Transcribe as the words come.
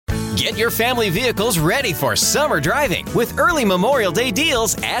Get your family vehicles ready for summer driving with early Memorial Day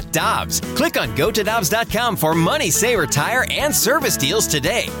deals at Dobbs. Click on GoToDobbs.com for money saver tire and service deals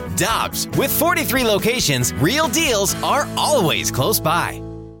today. Dobbs, with 43 locations, real deals are always close by.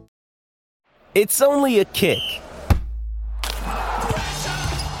 It's only a kick,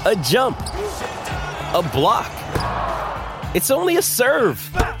 a jump, a block. It's only a serve.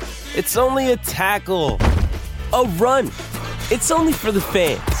 It's only a tackle, a run. It's only for the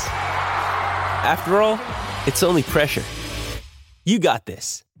fans. After all, it's only pressure. You got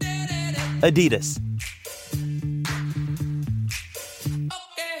this. Adidas.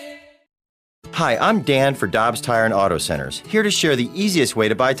 Hi, I'm Dan for Dobbs Tire and Auto Centers, here to share the easiest way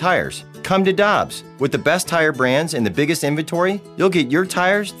to buy tires. Come to Dobbs. With the best tire brands and the biggest inventory, you'll get your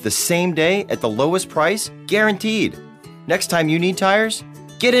tires the same day at the lowest price, guaranteed. Next time you need tires,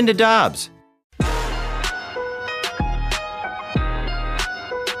 get into Dobbs.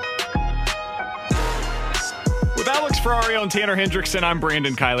 With Alex Ferrario and Tanner Hendrickson, I'm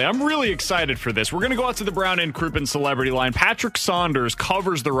Brandon Kiley. I'm really excited for this. We're going to go out to the Brown and Crouppen celebrity line. Patrick Saunders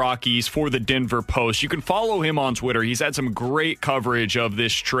covers the Rockies for the Denver Post. You can follow him on Twitter. He's had some great coverage of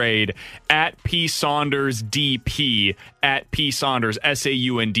this trade at PSaundersDP, at PSaunders,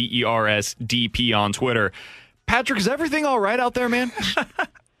 SAUNDERSDP on Twitter. Patrick, is everything all right out there, man?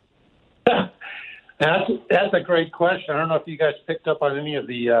 That's a great question. I don't know if you guys picked up on any of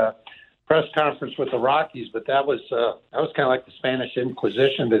the press conference with the Rockies, but that was kind of like the Spanish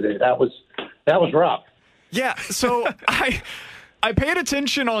Inquisition today. That was rough. Yeah, so I paid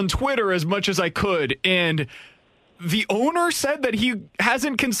attention on Twitter as much as I could, and the owner said that he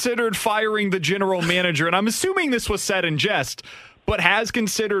hasn't considered firing the general manager, and I'm assuming this was said in jest, but has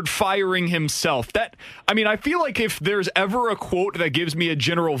considered firing himself. I feel like if there's ever a quote that gives me a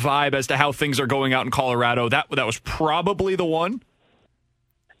general vibe as to how things are going out in Colorado, that was probably the one.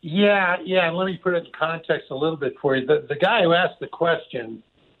 Yeah. Let me put it in context a little bit for you. The guy who asked the question,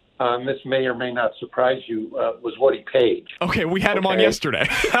 this may or may not surprise you, was Woody Page. Okay, we had him on yesterday.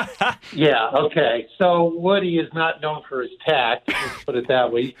 Yeah, okay. So Woody is not known for his tact, let's put it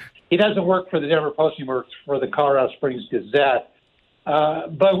that way. He doesn't work for the Denver Post, he works for the Colorado Springs Gazette.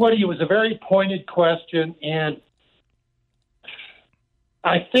 But Woody, it was a very pointed question, and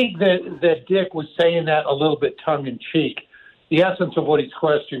I think that Dick was saying that a little bit tongue-in-cheek. The essence of Woody's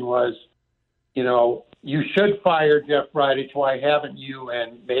question was, you should fire Jeff Bridich. Why haven't you?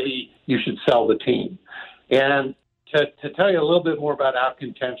 And maybe you should sell the team. And to tell you a little bit more about how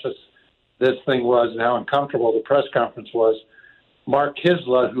contentious this thing was and how uncomfortable the press conference was, Mark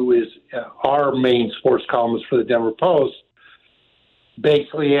Kisla, who is our main sports columnist for the Denver Post,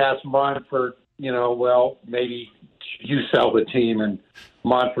 basically asked Monfort, well, maybe you sell the team. And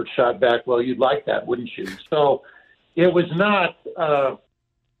Monfort shot back, well, you'd like that, wouldn't you? So it was not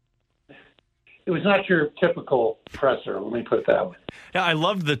your typical presser. Let me put it that way. Yeah, I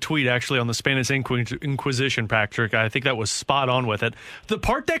loved the tweet actually on the Spanish Inquisition, Patrick. I think that was spot on with it. The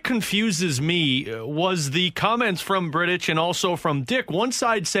part that confuses me was the comments from Bridich and also from Dick. One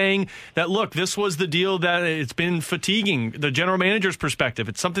side saying that, look, this was the deal that it's been fatiguing the general manager's perspective.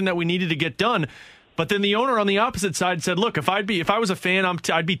 It's something that we needed to get done. But then the owner on the opposite side said, look, if I was a fan,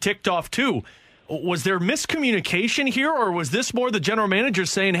 I'd be ticked off too. Was there miscommunication here, or was this more the general manager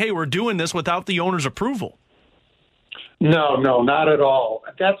saying, hey, we're doing this without the owner's approval? No, not at all.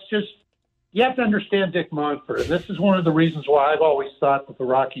 That's just, you have to understand Dick Monfort. And this is one of the reasons why I've always thought that the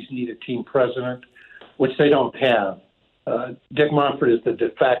Rockies need a team president, which they don't have. Dick Monfort is the de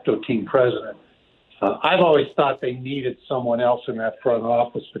facto team president. I've always thought they needed someone else in that front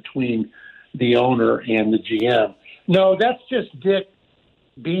office between the owner and the GM. No, that's just Dick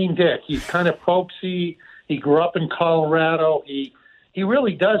being Dick. He's kind of folksy. He grew up in Colorado. He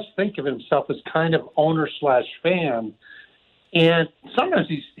really does think of himself as kind of owner/fan. And sometimes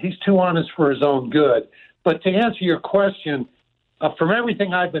he's too honest for his own good. But to answer your question, from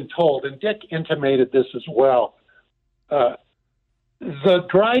everything I've been told, and Dick intimated this as well, the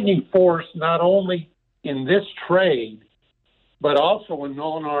driving force not only in this trade, but also when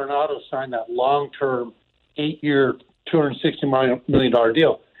Nolan Arenado signed that long-term 8-year, $260 million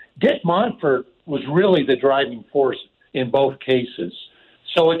deal, Dick Monfort was really the driving force in both cases.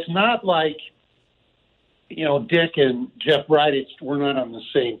 So it's not like, Dick and Jeff Bridich were not on the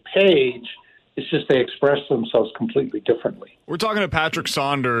same page. It's just they expressed themselves completely differently. We're talking to Patrick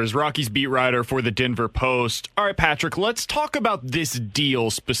Saunders, Rockies beat writer for the Denver Post. All right, Patrick, let's talk about this deal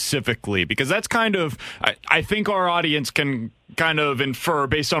specifically, because that's kind of, I think our audience can kind of infer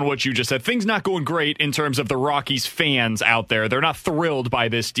based on what you just said. Things not going great in terms of the Rockies fans out there. They're not thrilled by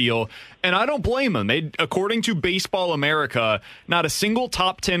this deal, and I don't blame them. According to Baseball America, not a single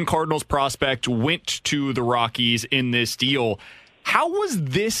top 10 Cardinals prospect went to the Rockies in this deal. How was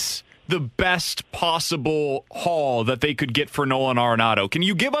this the best possible haul that they could get for Nolan Arenado? Can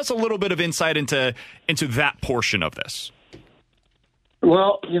you give us a little bit of insight into that portion of this?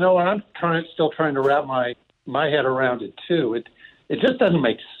 Well, I'm still trying to wrap my head around it too. It just doesn't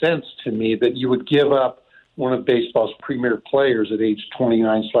make sense to me that you would give up one of baseball's premier players at age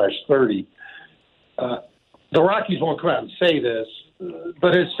 29/30. The Rockies won't come out and say this,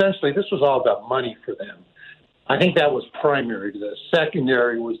 but essentially this was all about money for them. I think that was primary to this.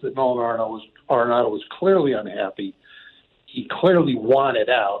 Secondary was that Nolan Arenado was clearly unhappy. He clearly wanted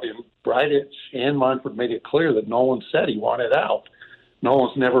out, and Bridich and Monfort made it clear that Nolan said he wanted out.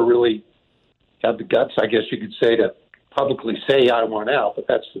 Nolan's never really had the guts, I guess you could say, to publicly say I want out, but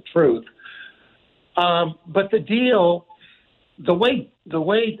that's the truth. But the deal, the way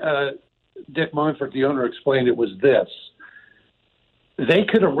Dick Monfort, the owner, explained it was this: they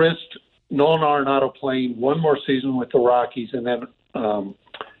could have risked Nolan Arenado playing one more season with the Rockies and then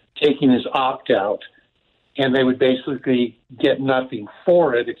taking his opt-out, and they would basically get nothing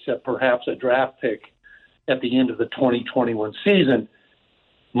for it except perhaps a draft pick at the end of the 2021 season.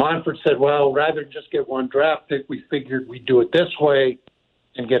 Monfort said, well, rather than just get one draft pick, we figured we'd do it this way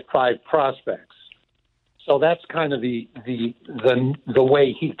and get 5 prospects. So that's kind of the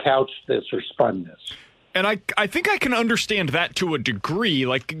way he couched this or spun this. And I think I can understand that to a degree,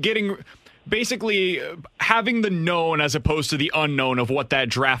 like basically having the known as opposed to the unknown of what that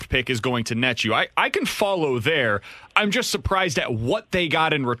draft pick is going to net you. I can follow there. I'm just surprised at what they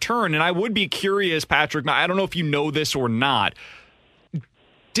got in return. And I would be curious, Patrick, I don't know if you know this or not.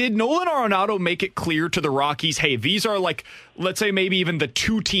 Did Nolan Arenado make it clear to the Rockies, hey, these are like, let's say maybe even the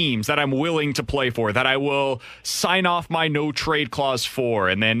 2 teams that I'm willing to play for, that I will sign off my no trade clause for,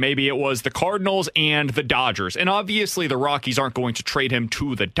 and then maybe it was the Cardinals and the Dodgers. And obviously the Rockies aren't going to trade him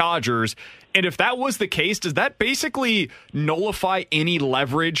to the Dodgers. And if that was the case, does that basically nullify any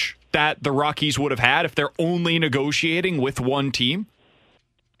leverage that the Rockies would have had if they're only negotiating with one team?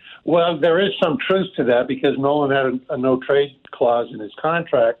 Well, there is some truth to that because Nolan had a no-trade clause in his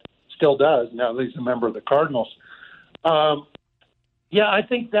contract, still does, now that he's a member of the Cardinals. Yeah, I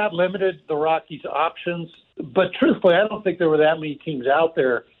think that limited the Rockies' options. But truthfully, I don't think there were that many teams out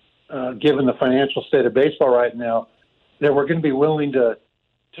there, given the financial state of baseball right now, that were going to be willing to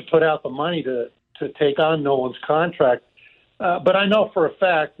put out the money to take on Nolan's contract. But I know for a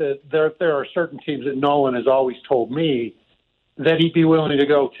fact that there are certain teams that Nolan has always told me that he'd be willing to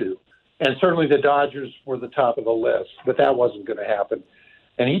go to. And certainly the Dodgers were the top of the list, but that wasn't going to happen.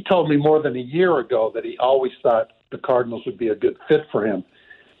 And he told me more than a year ago that he always thought the Cardinals would be a good fit for him.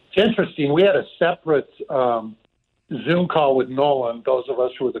 It's interesting. We had a separate Zoom call with Nolan, those of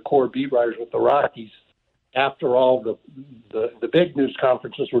us who were the core beat writers with the Rockies, after all the big news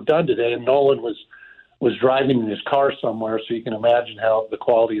conferences were done today, and Nolan was driving in his car somewhere, so you can imagine how the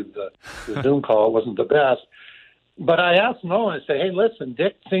quality of the Zoom call wasn't the best. But I asked Nolan, I said, hey, listen,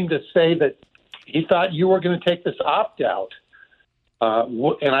 Dick seemed to say that he thought you were going to take this opt-out.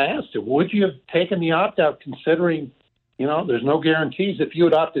 And I asked him, would you have taken the opt-out considering, there's no guarantees if you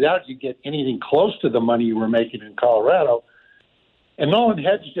had opted out, you'd get anything close to the money you were making in Colorado? And Nolan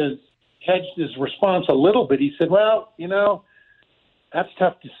hedged his response a little bit. He said, well, that's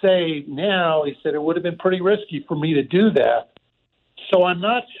tough to say now. He said it would have been pretty risky for me to do that. So I'm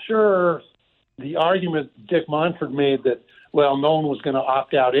not sure the argument Dick Monfort made that, well, Nolan was going to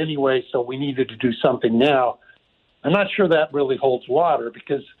opt out anyway, so we needed to do something now. I'm not sure that really holds water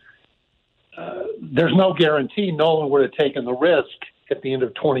because there's no guarantee Nolan would have taken the risk at the end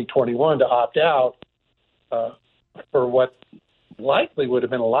of 2021 to opt out for what likely would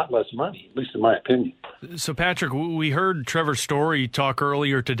have been a lot less money, at least in my opinion. So, Patrick, we heard Trevor Story talk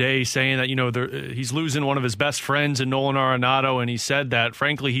earlier today saying that, he's losing one of his best friends in Nolan Arenado, and he said that,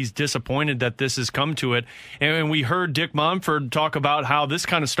 frankly, he's disappointed that this has come to it. And we heard Dick Monfort talk about how this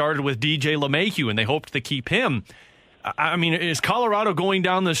kind of started with DJ LeMahieu, and they hoped to keep him. I mean, is Colorado going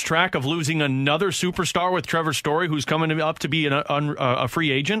down this track of losing another superstar with Trevor Story, who's coming up to be a free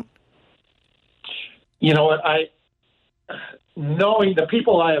agent? You know what? Knowing the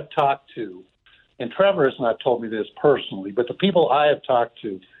people I have talked to, and Trevor has not told me this personally, but the people I have talked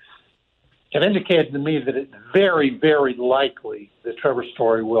to have indicated to me that it's very, very likely that Trevor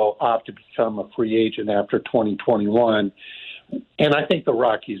Story will opt to become a free agent after 2021. And I think the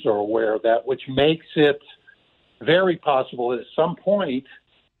Rockies are aware of that, which makes it very possible that at some point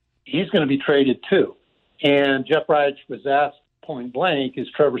he's going to be traded too. And Jeff Bridich was asked point blank, is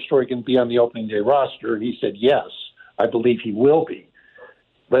Trevor Story going to be on the opening day roster? And he said, yes, I believe he will be.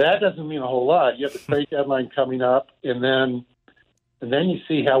 But that doesn't mean a whole lot. You have the trade deadline coming up, and then you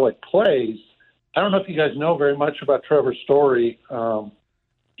see how it plays. I don't know if you guys know very much about Trevor Story.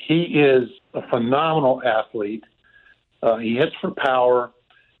 He is a phenomenal athlete. He hits for power.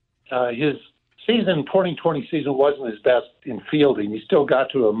 His 2020 season wasn't his best in fielding. He still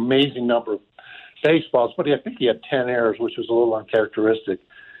got to an amazing number of baseballs, but I think he had 10 errors, which was a little uncharacteristic.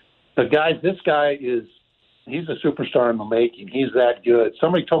 But guys, this guy he's a superstar in the making. He's that good.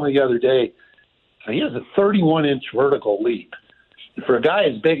 Somebody told me the other day, he has a 31-inch vertical leap. For a guy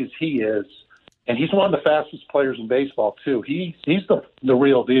as big as he is, and he's one of the fastest players in baseball, too. He's the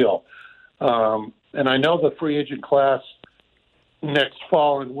real deal. And I know the free agent class next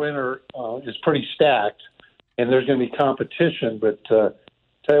fall and winter is pretty stacked, and there's going to be competition. But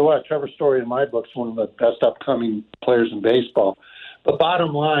tell you what, Trevor Story, in my book, is one of the best upcoming players in baseball. But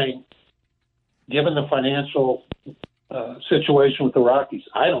bottom line, given the financial situation with the Rockies,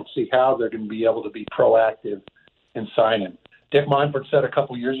 I don't see how they're going to be able to be proactive in signing. Dick Monfort said a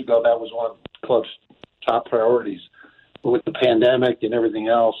couple of years ago that was one of the club's top priorities. But with the pandemic and everything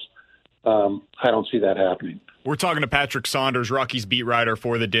else, I don't see that happening. We're talking to Patrick Saunders, Rockies beat writer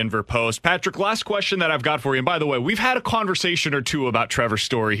for the Denver Post. Patrick, last question that I've got for you. And by the way, we've had a conversation or two about Trevor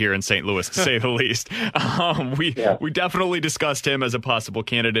Story here in St. Louis, to say the least. We definitely discussed him as a possible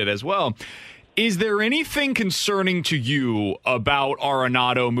candidate as well. Is there anything concerning to you about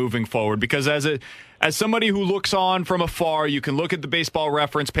Arenado moving forward? Because as somebody who looks on from afar, you can look at the Baseball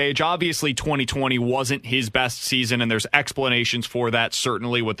Reference page. Obviously, 2020 wasn't his best season, and there's explanations for that,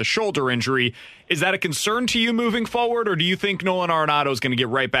 certainly with the shoulder injury. Is that a concern to you moving forward, or do you think Nolan Arenado is going to get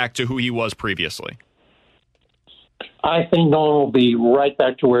right back to who he was previously? I think Nolan will be right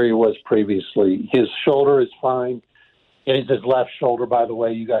back to where he was previously. His shoulder is fine. It is his left shoulder, by the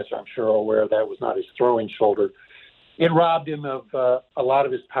way. You guys, I'm sure, are aware that was not his throwing shoulder. It robbed him of a lot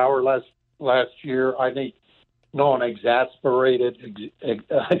of his power last year. I think Nolan exasperated,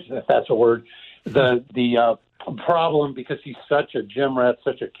 if that's a word, the problem because he's such a gym rat,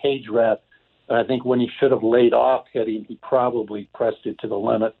 such a cage rat. I think when he should have laid off hitting, he probably pressed it to the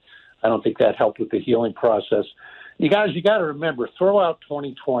limit. I don't think that helped with the healing process. You guys, you got to remember, throw out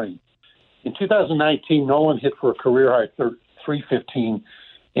 2020. In 2019, Nolan hit for a career high 315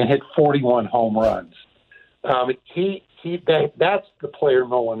 and hit 41 home runs. That's the player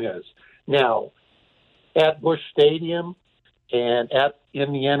Nolan is. Now, at Busch Stadium and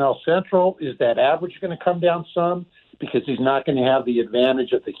in the NL Central, is that average going to come down some because he's not going to have the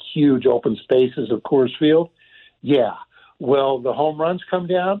advantage of the huge open spaces of Coors Field? Yeah. Will the home runs come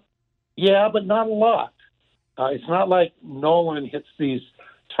down? Yeah, but not a lot. It's not like Nolan hits these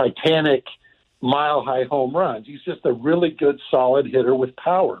titanic mile-high home runs. He's just a really good, solid hitter with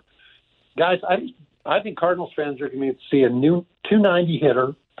power. Guys, I think Cardinals fans are going to see a new 290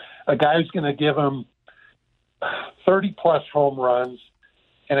 hitter, a guy who's going to give them 30-plus home runs,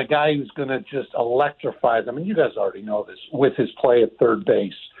 and a guy who's going to just electrify them. And you guys already know this, with his play at third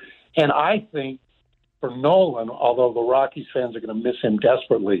base. And I think for Nolan, although the Rockies fans are going to miss him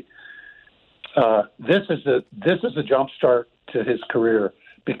desperately, this is a jump start to his career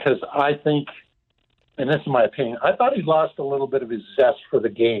because I think, and this is my opinion, I thought he lost a little bit of his zest for the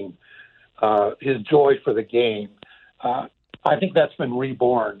game, his joy for the game. I think that's been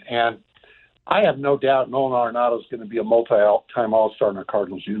reborn, and I have no doubt Nolan Arenado is going to be a multi-time All-Star in a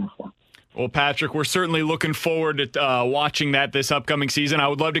Cardinals uniform. Well, Patrick, we're certainly looking forward to watching that this upcoming season. I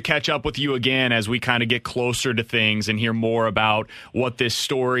would love to catch up with you again as we kind of get closer to things and hear more about what this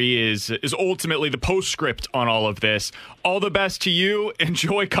story is ultimately the postscript on all of this. All the best to you.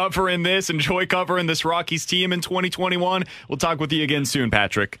 Enjoy covering this. Enjoy covering this Rockies team in 2021. We'll talk with you again soon,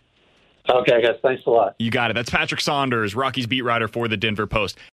 Patrick. Okay, guys. Thanks a lot. You got it. That's Patrick Saunders, Rockies beat writer for the Denver Post.